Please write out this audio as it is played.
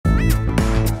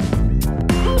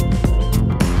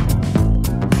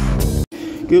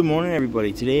Good morning,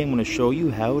 everybody. Today I'm going to show you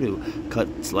how to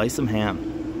slice some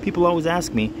ham. People always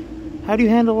ask me, how do you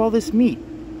handle all this meat?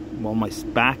 Well, my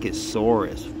back is sore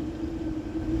as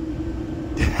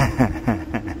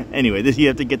anyway, you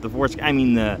have to get the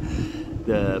foreskin,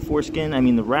 the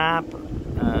foreskin, the wrap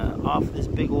off this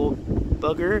big old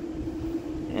bugger.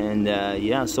 And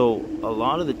yeah, so a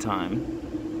lot of the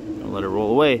time, I'll let it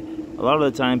roll away, a lot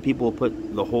of the time people will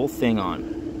put the whole thing on.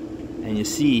 And you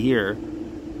see here,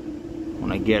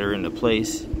 when I get her into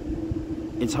place,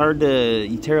 it's hard to,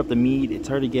 you tear up the meat, it's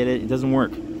hard to get it doesn't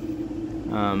work.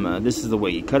 This is the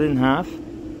way, you cut it in half,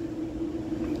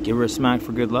 give her a smack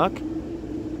for good luck,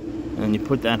 and then you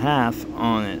put that half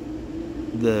on it,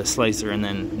 the slicer, and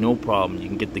then no problem. You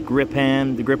can get the grip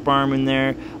hand, the grip arm in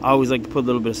there. I always like to put a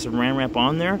little bit of saran wrap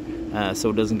on there,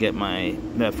 so it doesn't get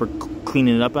for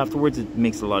cleaning it up afterwards. It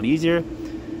makes it a lot easier.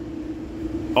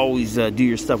 Always do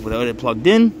your stuff without it plugged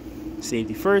in.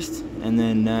 Safety first, and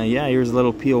then yeah, here's a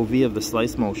little POV of the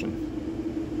slice motion.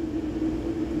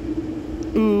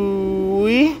 Ooh.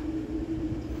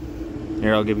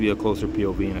 Here, I'll give you a closer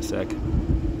POV in a sec.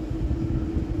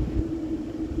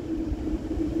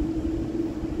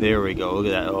 There we go, look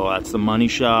at that. Oh, that's the money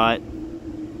shot.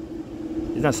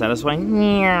 Isn't that satisfying?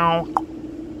 Meow.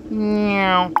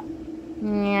 Meow.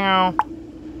 Meow.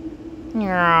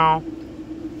 Meow.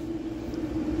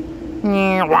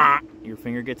 Meow. Your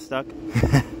finger gets stuck.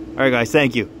 Alright guys,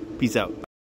 thank you. Peace out.